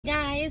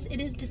guys,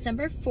 it is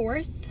December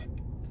 4th,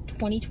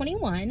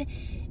 2021,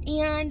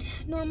 and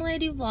normally I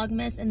do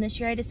vlogmas, and this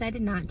year I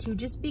decided not to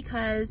just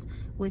because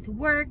with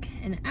work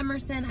and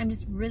Emerson, I'm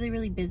just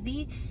really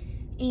busy,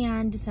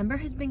 and December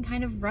has been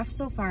kind of rough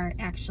so far,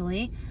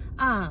 actually.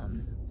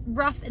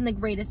 Rough in the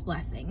greatest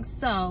blessing.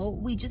 So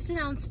we just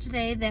announced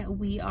today that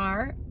we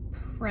are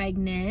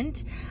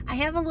pregnant. I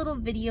have a little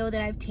video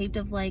that I've taped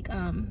of like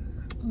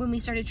when we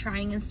started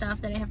trying and stuff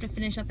that I have to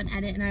finish up and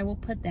edit, and I will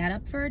put that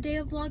up for a day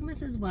of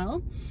vlogmas as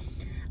well.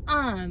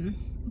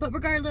 But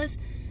regardless,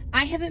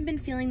 I haven't been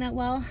feeling that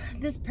well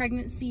this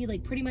pregnancy.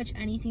 Like pretty much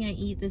anything I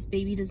eat, this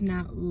baby does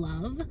not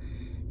love.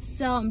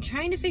 So I'm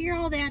trying to figure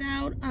all that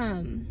out.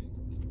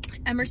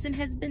 Emerson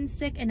has been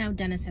sick, and now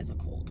Dennis has a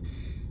cold.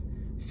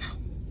 So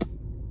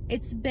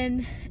it's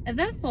been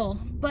eventful,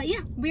 but yeah,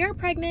 we are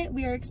pregnant.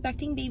 We are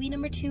expecting baby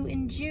number 2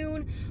 in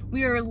June.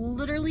 We are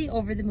literally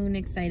over the moon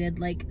excited,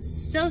 like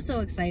so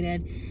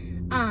excited.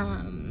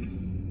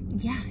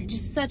 Yeah,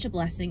 just such a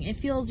blessing. It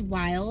feels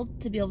wild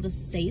to be able to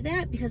say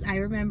that because I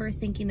remember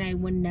thinking that I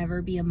would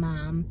never be a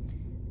mom,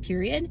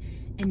 period.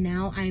 And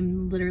now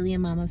I'm literally a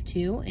mom of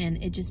 2,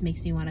 and it just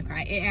makes me want to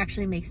cry. It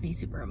actually makes me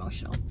super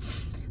emotional.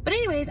 But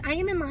anyways, I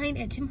am in line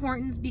at Tim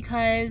Hortons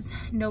because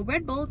no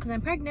Red Bull because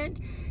I'm pregnant.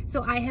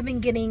 So I have been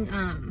getting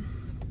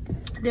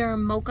their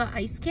mocha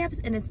ice caps,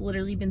 and it's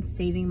literally been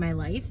saving my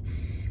life.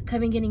 I've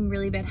been getting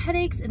really bad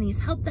headaches, and these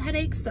help the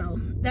headaches. So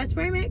that's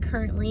where I'm at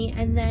currently.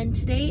 And then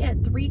today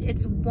at 3,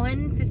 it's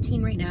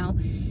 1:15 right now.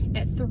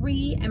 At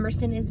 3,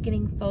 Emerson is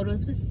getting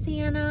photos with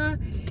Santa.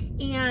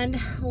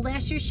 And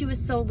last year she was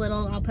so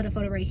little. I'll put a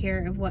photo right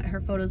here of what her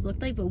photos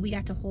looked like, but we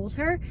got to hold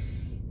her.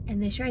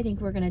 And this year I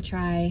think we're gonna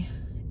try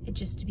it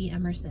just to be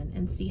Emerson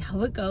and see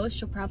how it goes.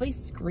 She'll probably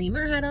scream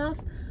her head off,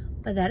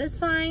 but that is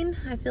fine.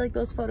 I feel like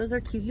those photos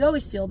are cute. You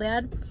always feel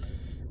bad,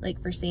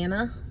 like for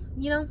Santa,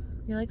 you know?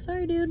 You're like,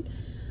 sorry, dude.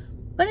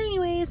 But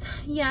anyways,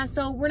 yeah,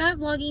 so we're not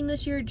vlogging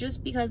this year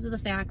just because of the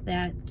fact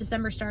that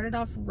December started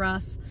off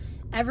rough.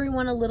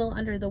 Everyone a little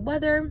under the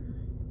weather.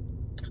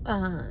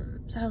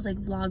 So I was like,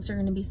 vlogs are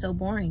gonna be so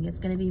boring. It's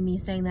gonna be me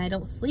saying that I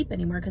don't sleep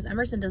anymore because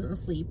Emerson doesn't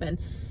sleep, and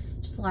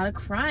just a lot of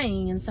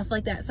crying and stuff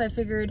like that. So I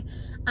figured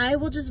I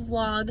will just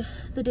vlog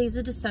the days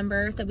of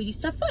December that we do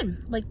stuff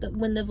fun, like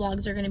when the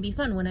vlogs are going to be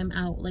fun, when I'm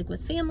out like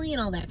with family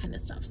and all that kind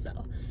of stuff.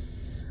 So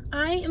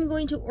I am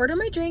going to order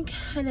my drink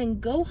and then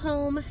go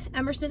home.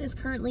 Emerson is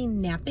currently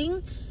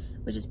napping,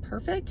 which is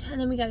perfect. And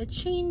then we got to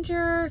change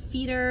her,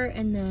 feed her,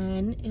 and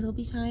then it'll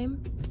be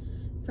time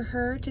for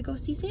her to go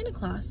see Santa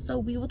Claus. So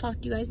we will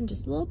talk to you guys in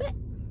just a little bit.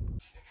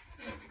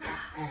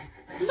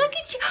 Look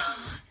at you.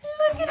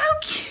 Look at how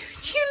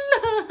cute you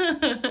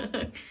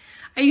look.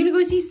 Are you gonna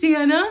go see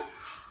Santa?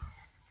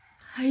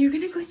 Are you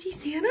gonna go see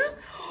Santa?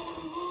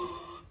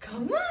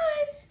 Come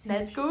on,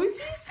 let's go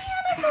see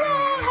Santa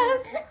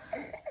Claus.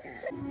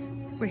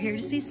 We're here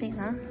to see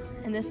Santa,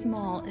 and this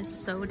mall is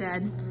so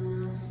dead.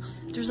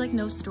 There's like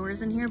no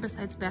stores in here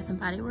besides Bath and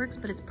Body Works,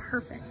 but it's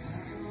perfect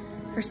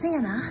for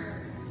Santa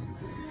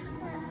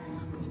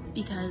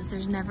because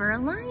there's never a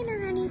line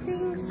or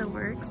anything, so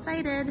we're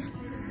excited.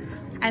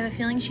 I have a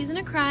feeling she's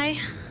gonna cry,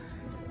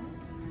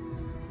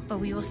 but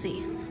we will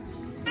see.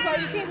 Oh,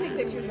 you can't take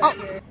pictures out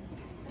here.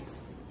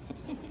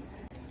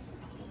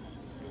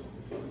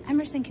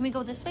 Emerson, can we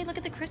go this way? Look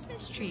at the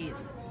Christmas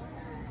trees.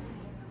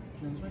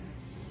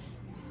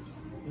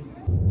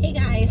 Hey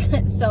guys,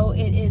 so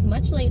it is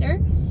much later.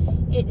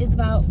 It is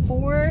about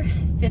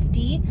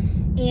 4:50,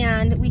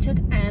 and we took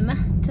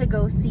Em to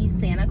go see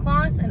Santa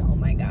Claus, and oh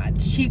my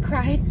God, she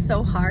cried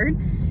so hard.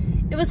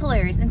 It was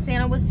hilarious, and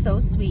Santa was so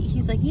sweet.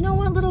 He's like, you know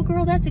what, little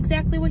girl, that's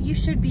exactly what you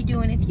should be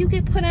doing. If you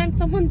get put on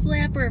someone's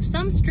lap, or if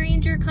some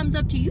stranger comes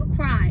up to you,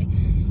 cry.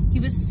 He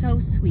was so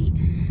sweet.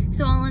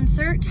 So I'll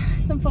insert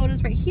some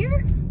photos right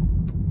here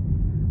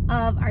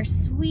of our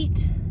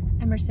sweet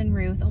Emersyn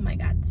Ruth. Oh my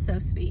God, so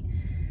sweet.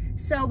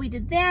 So we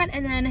did that,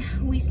 and then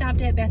we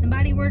stopped at Bath and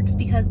Body Works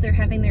because they're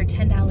having their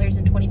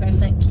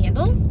 $10.25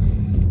 candles.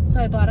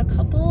 So I bought a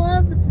couple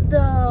of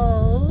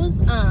those.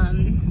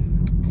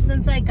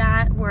 Since I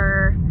got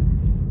were,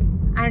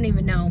 I don't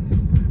even know.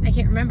 I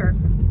can't remember.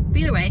 But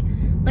either way,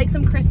 like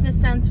some Christmas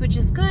scents, which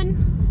is good.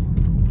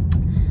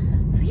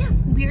 So yeah,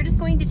 we're just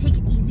going to take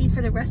it easy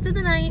for the rest of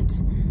the night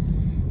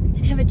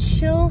and have a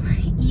chill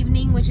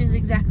evening, which is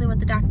exactly what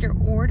the doctor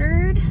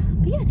ordered.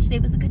 But yeah, today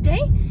was a good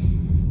day.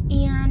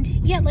 And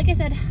yeah, like I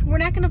said, we're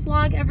not going to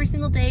vlog every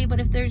single day, but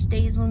if there's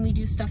days when we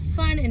do stuff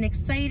fun and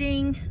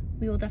exciting,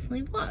 we will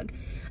definitely vlog.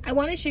 I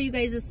want to show you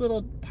guys this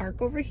little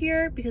park over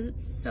here because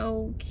it's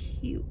so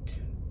cute.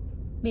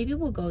 Maybe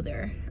we'll go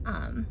there.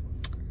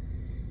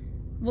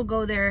 We'll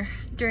go there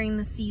during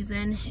the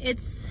season.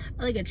 It's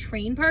like a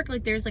train park.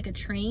 Like there's like a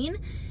train,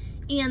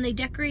 and they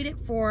decorate it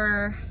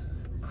for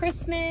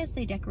Christmas.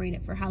 They decorate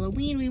it for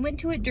Halloween. We went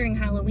to it during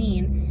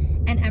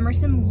Halloween, and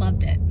Emerson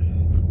loved it.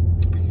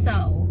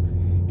 So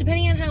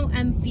depending on how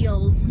Em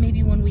feels,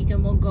 maybe one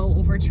weekend we'll go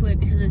over to it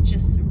because it's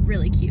just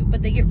really cute,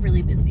 but they get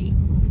really busy.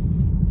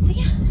 So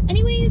yeah,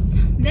 anyways,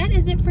 that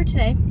is it for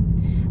today.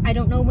 I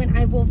don't know when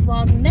I will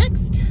vlog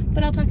next,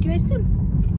 but I'll talk to you guys soon.